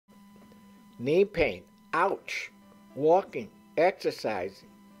Knee pain, ouch, walking, exercising,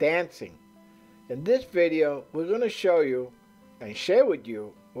 dancing. In this video, we're going to show you and share with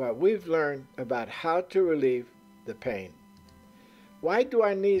you what we've learned about how to relieve the pain. Why do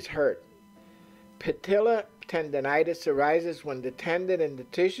our knees hurt? Patellar tendonitis arises when the tendon and the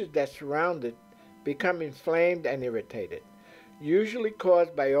tissues that surround it become inflamed and irritated, usually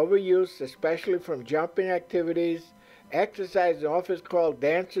caused by overuse, especially from jumping activities, exercise often called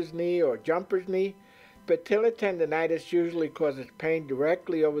dancer's knee or jumper's knee. Patellar tendonitis usually causes pain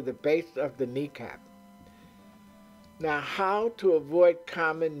directly over the base of the kneecap. Now, how to avoid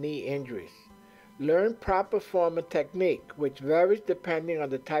common knee injuries? Learn proper form and technique, which varies depending on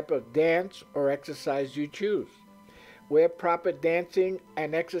the type of dance or exercise you choose. Wear proper dancing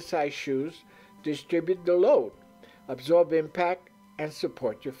and exercise shoes, distribute the load, absorb impact, and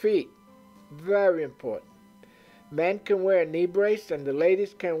support your feet. Very important. Men can wear a knee brace and the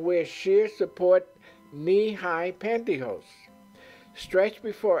ladies can wear sheer support knee-high pantyhose. Stretch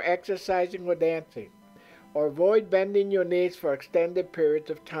before exercising or dancing, or avoid bending your knees for extended periods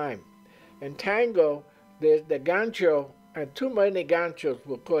of time. In tango, there's the gancho, and too many ganchos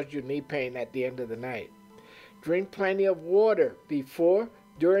will cause you knee pain at the end of the night. Drink plenty of water before,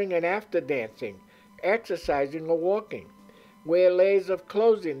 during, and after dancing, exercising, or walking. Wear layers of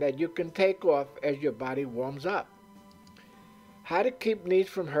clothing that you can take off as your body warms up. How to keep knees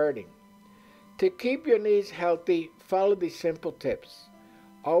from hurting. To keep your knees healthy, follow these simple tips.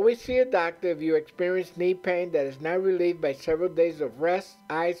 Always see a doctor if you experience knee pain that is not relieved by several days of rest,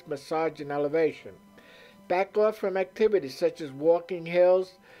 ice, massage, and elevation. Back off from activities such as walking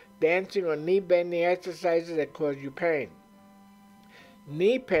hills, dancing, or knee-bending exercises that cause you pain.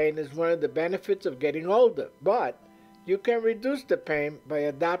 Knee pain is one of the benefits of getting older, but you can reduce the pain by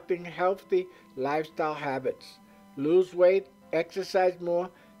adopting healthy lifestyle habits. Lose weight, exercise more,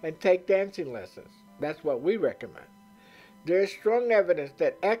 and take dancing lessons. That's what we recommend. There is strong evidence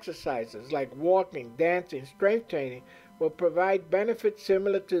that exercises like walking, dancing, strength training will provide benefits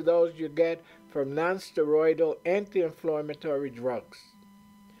similar to those you get from non-steroidal anti-inflammatory drugs.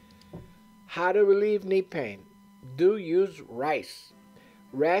 How to relieve knee pain. Do use rice.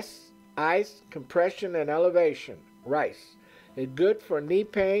 Rest, ice, compression, and elevation. Rice is good for knee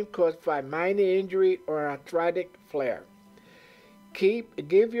pain caused by minor injury or arthritic flare.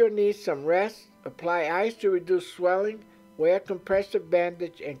 Give your knees some rest, apply ice to reduce swelling, wear a compressive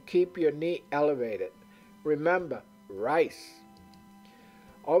bandage, and keep your knee elevated. Remember, rice.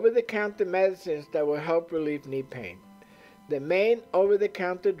 Over-the-counter medicines that will help relieve knee pain. The main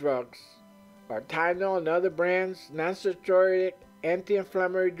over-the-counter drugs are Tylenol and other brands, non-steroidal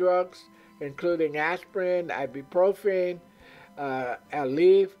anti-inflammatory drugs, including aspirin, ibuprofen,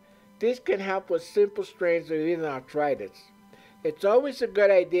 Aleve. These can help with simple strains of even arthritis. It's always a good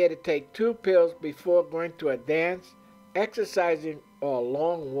idea to take 2 pills before going to a dance, exercising, or a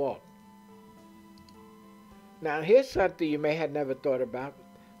long walk. Now, here's something you may have never thought about.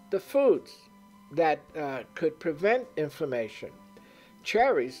 The foods that could prevent inflammation.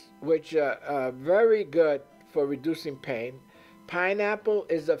 Cherries, which are very good for reducing pain. Pineapple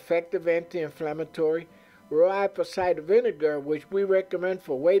is effective anti-inflammatory. Raw apple cider vinegar, which we recommend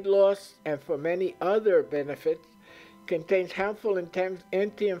for weight loss and for many other benefits, contains harmful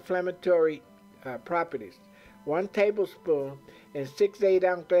anti-inflammatory properties. 1 tablespoon in 6 to 8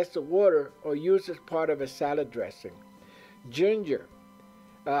 ounce glass of water, or used as part of a salad dressing. Ginger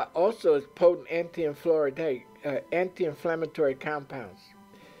also is potent anti-inflammatory compounds.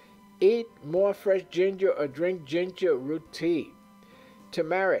 Eat more fresh ginger or drink ginger root tea.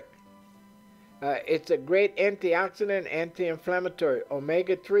 Turmeric. It's a great antioxidant, anti-inflammatory.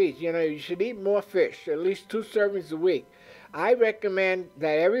 Omega-3s. You should eat more fish, at least 2 servings a week. I recommend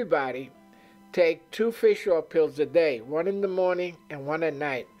that everybody take 2 fish oil pills a day, 1 in the morning and 1 at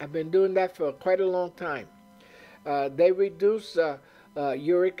night. I've been doing that for quite a long time. They reduce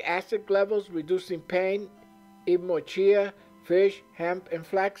uric acid levels, reducing pain. Eat more chia, fish, hemp, and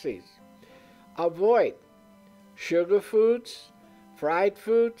flax seeds. Avoid sugar foods, fried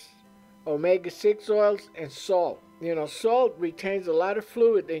foods, omega-6 oils, and salt. Salt retains a lot of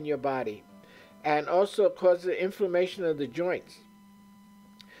fluid in your body and also causes inflammation of the joints.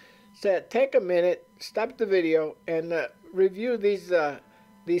 So take a minute, stop the video, and review these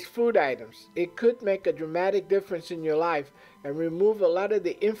food items. It could make a dramatic difference in your life and remove a lot of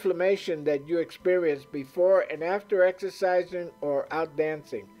the inflammation that you experience before and after exercising or out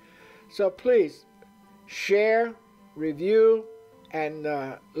dancing. So please share, review, and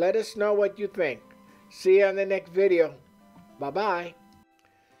let us know what you think. See you on the next video. Bye-bye.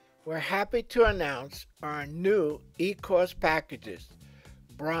 We're happy to announce our new e-course packages.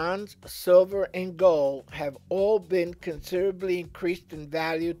 bronze, silver, and gold have all been considerably increased in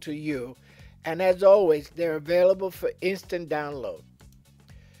value to you, and as always, they're available for instant download.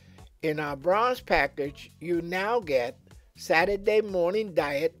 In our bronze package, you now get Saturday Morning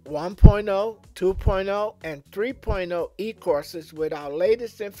Diet 1.0, 2.0, and 3.0 e-courses with our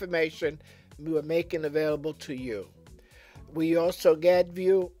latest information we're making available to you. We also get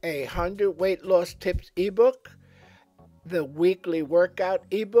you a 100 weight loss tips ebook, the weekly workout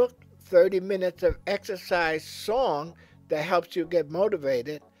ebook, 30 minutes of exercise song that helps you get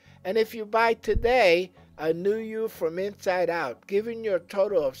motivated, and if you buy today, a new you from inside out, giving you a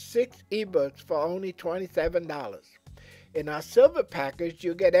total of 6 ebooks for only $27. In our silver package,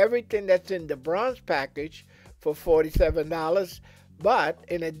 you get everything that's in the bronze package for $47, but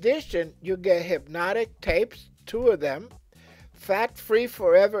in addition, you get hypnotic tapes, 2 of them, Fat-Free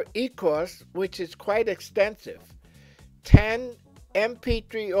Forever e-course, which is quite extensive, 10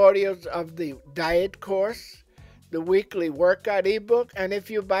 MP3 audios of the diet course, the weekly workout ebook, and if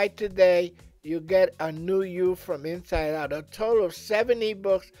you buy today, you get a new you from inside out, a total of 7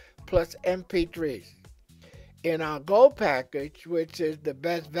 ebooks plus MP3s. In our gold package, which is the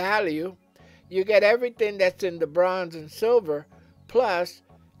best value, you get everything that's in the bronze and silver, plus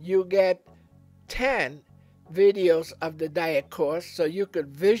you get 10 videos of the diet course so you could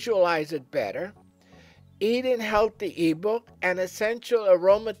visualize it better, Eating Healthy ebook, and Essential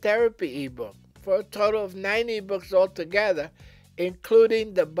Aromatherapy ebook, for a total of 9 ebooks altogether,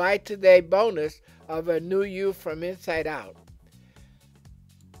 including the Buy Today bonus of a new you from inside out.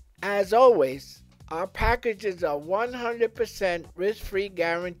 As always, our packages are 100% risk-free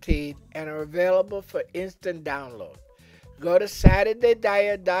guaranteed and are available for instant download. Go to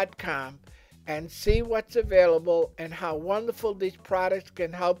SaturdayDiet.com and see what's available and how wonderful these products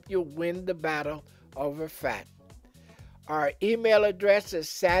can help you win the battle over fat. Our email address is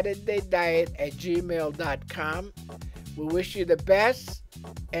SaturdayDiet@gmail.com. We wish you the best.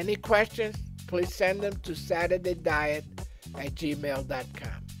 Any questions, please send them to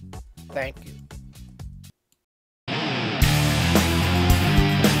SaturdayDiet@gmail.com. Thank you.